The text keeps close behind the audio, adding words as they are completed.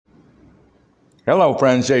Hello,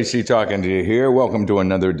 friends. JC talking to you here. Welcome to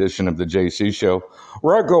another edition of the JC Show,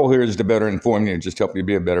 where our goal here is to better inform you and just help you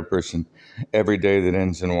be a better person every day that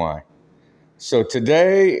ends in Y. So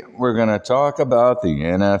today we're going to talk about the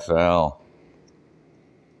NFL.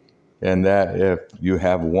 And that if you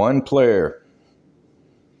have one player,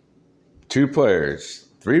 two players,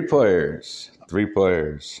 three players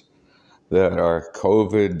that are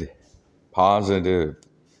COVID positive,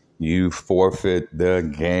 you forfeit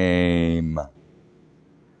the game.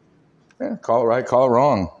 Yeah, call it right, call it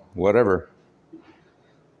wrong, whatever.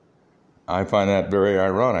 I find that very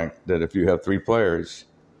ironic that if you have three players,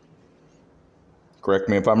 correct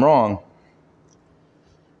me if I'm wrong,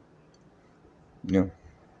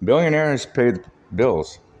 billionaires pay the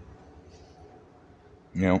bills.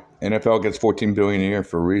 NFL gets $14 billion a year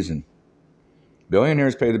for a reason.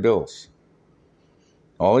 Billionaires pay the bills.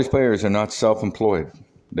 All these players are not self-employed.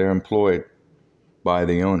 They're employed by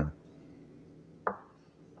the owner.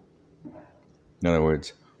 In other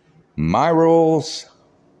words, my rules,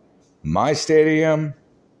 my stadium,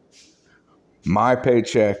 my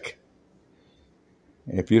paycheck.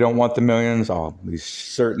 If you don't want the millions, I'll be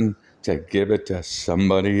certain to give it to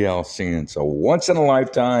somebody else. And it's a once in a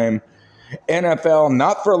lifetime NFL,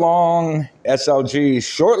 not for long, SLG,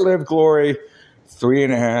 short-lived glory,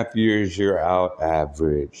 3.5 years you're out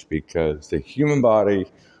average because the human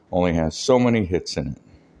body only has so many hits in it.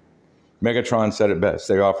 Megatron said it best.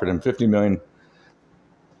 They offered him $50 million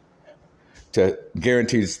to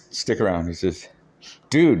guaranteed stick around. He says,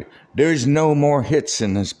 dude, there's no more hits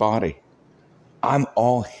in this body. I'm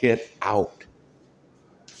all hit out.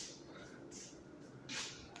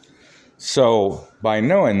 So by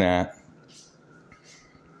knowing that,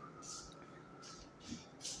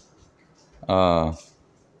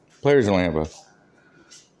 players only have a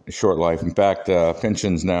short life. In fact,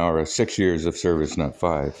 pensions now are 6 years of service, not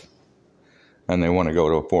 5. And they want to go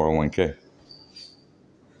to a 401k.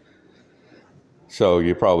 So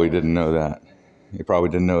you probably didn't know that. You probably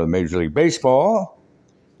didn't know that Major League Baseball,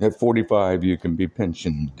 at 45, you can be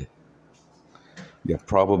pensioned. You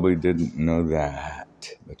probably didn't know that,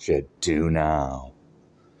 but you do now.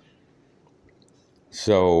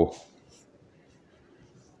 So,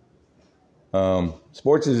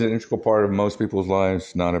 sports is an integral part of most people's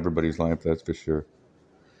lives. Not everybody's life, that's for sure.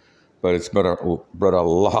 But it's brought a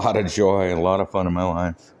lot of joy, a lot of fun in my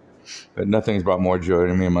life. But nothing's brought more joy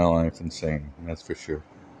to me in my life than singing, that's for sure.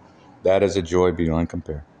 That is a joy beyond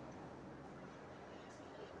compare.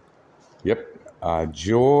 Yep, a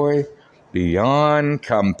joy beyond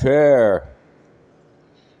compare.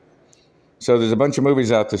 So there's a bunch of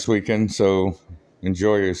movies out this weekend, so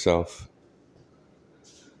enjoy yourself.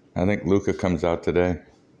 I think Luca comes out today.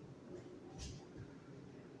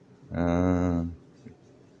 And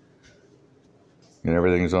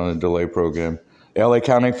everything's on a delay program. LA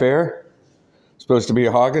County Fair, supposed to be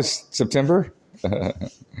August, September,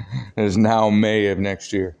 is now May of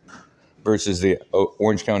next year versus the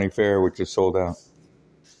Orange County Fair, which is sold out.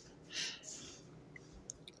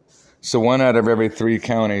 So 1 out of every 3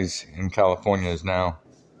 counties in California is now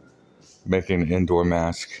making an indoor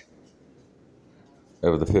mask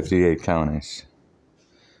of the 58 counties.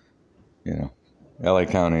 LA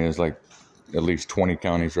County is like at least 20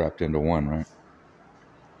 counties wrapped into one, right?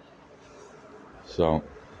 So,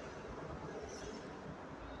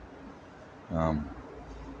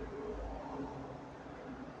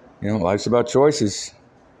 life's about choices.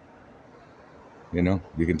 You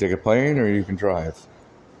can take a plane or you can drive.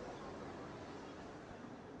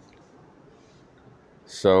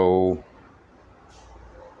 So,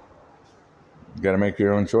 you got to make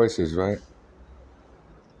your own choices, right?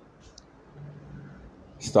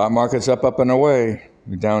 Stock market's up and away.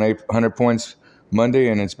 We're down 800 points Monday,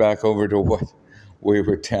 and it's back over to what we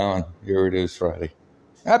were down. Here it is Friday.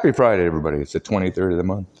 Happy Friday, everybody. It's the 23rd of the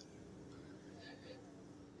month.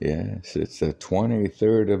 Yes, it's the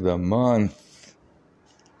 23rd of the month.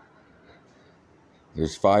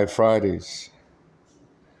 There's 5 Fridays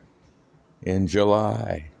in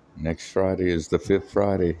July. Next Friday is the 5th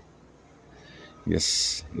Friday.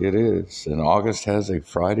 Yes, it is. And August has a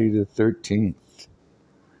Friday the 13th.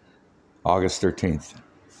 August 13th.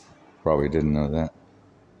 Probably didn't know that.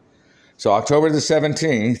 So October the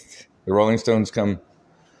 17th, the Rolling Stones come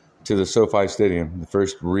to the SoFi Stadium, the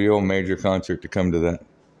first real major concert to come to that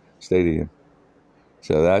stadium.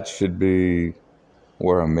 So that should be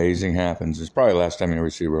where amazing happens. It's probably the last time you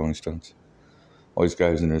ever see Rolling Stones. All these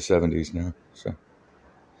guys in their 70s now. So,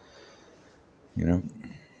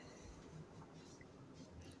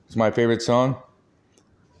 It's my favorite song.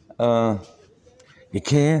 You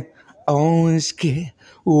can't always get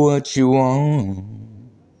what you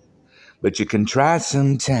want, but you can try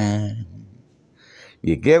sometime.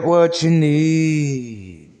 You get what you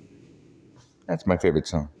need. That's my favorite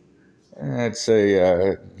song. I'd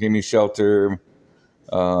say Give Me Shelter,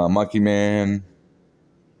 Monkey Man,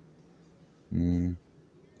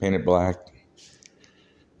 Painted Black,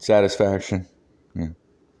 Satisfaction. Yeah,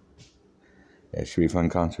 it should be a fun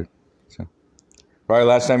concert. So, probably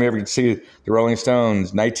last time you ever could see the Rolling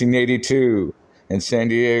Stones, 1982 in San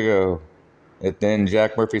Diego at then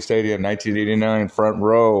Jack Murphy Stadium, 1989, front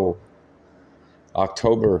row,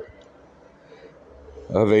 October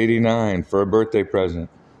of 89 for a birthday present.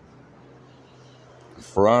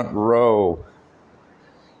 Front row.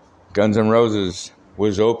 Guns N' Roses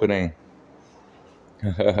was opening.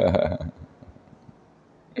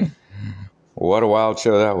 What a wild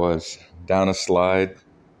show that was. Down a slide.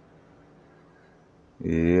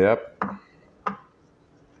 Yep.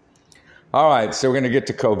 All right, so we're going to get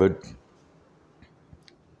to COVID.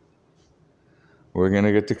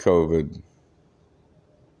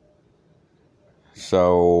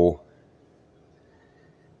 So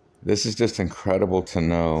this is just incredible to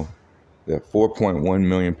know that 4.1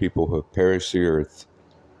 million people have perished the earth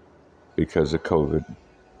because of COVID.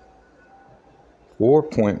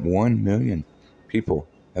 4.1 million people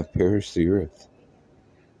have perished the earth.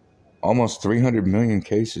 Almost 300 million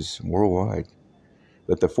cases worldwide.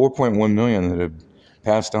 But the 4.1 million that have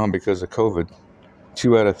passed on because of COVID,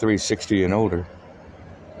 2 out of 3, 60 and older.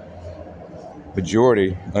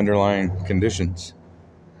 Majority underlying conditions.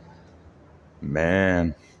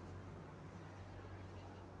 Man.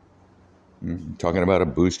 Talking about a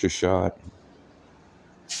booster shot.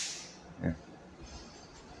 Yeah.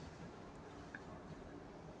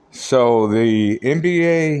 So the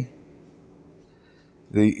NBA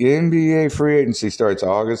free agency starts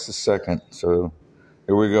August the 2nd. So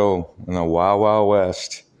here we go in the Wild Wild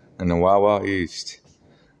West and the Wild Wild East.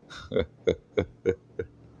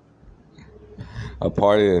 A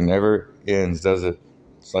party that never ends, does it?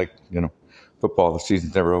 It's like, football, the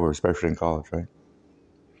season's never over, especially in college, right?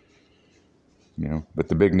 But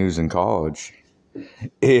the big news in college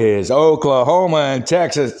is Oklahoma and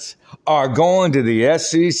Texas are going to the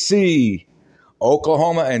SEC.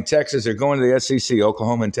 Oklahoma and Texas are going to the SEC.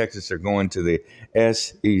 Oklahoma and Texas are going to the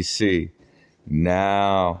SEC.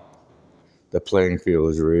 Now the playing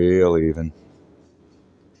field is real even.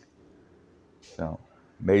 So,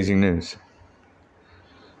 amazing news.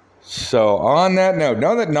 So, on that note,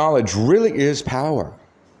 know that knowledge really is power.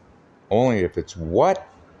 Only if it's what?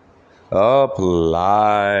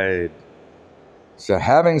 Applied. So,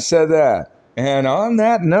 having said that, and on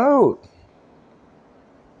that note,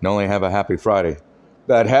 not only have a happy Friday,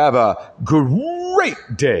 but have a great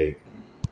day.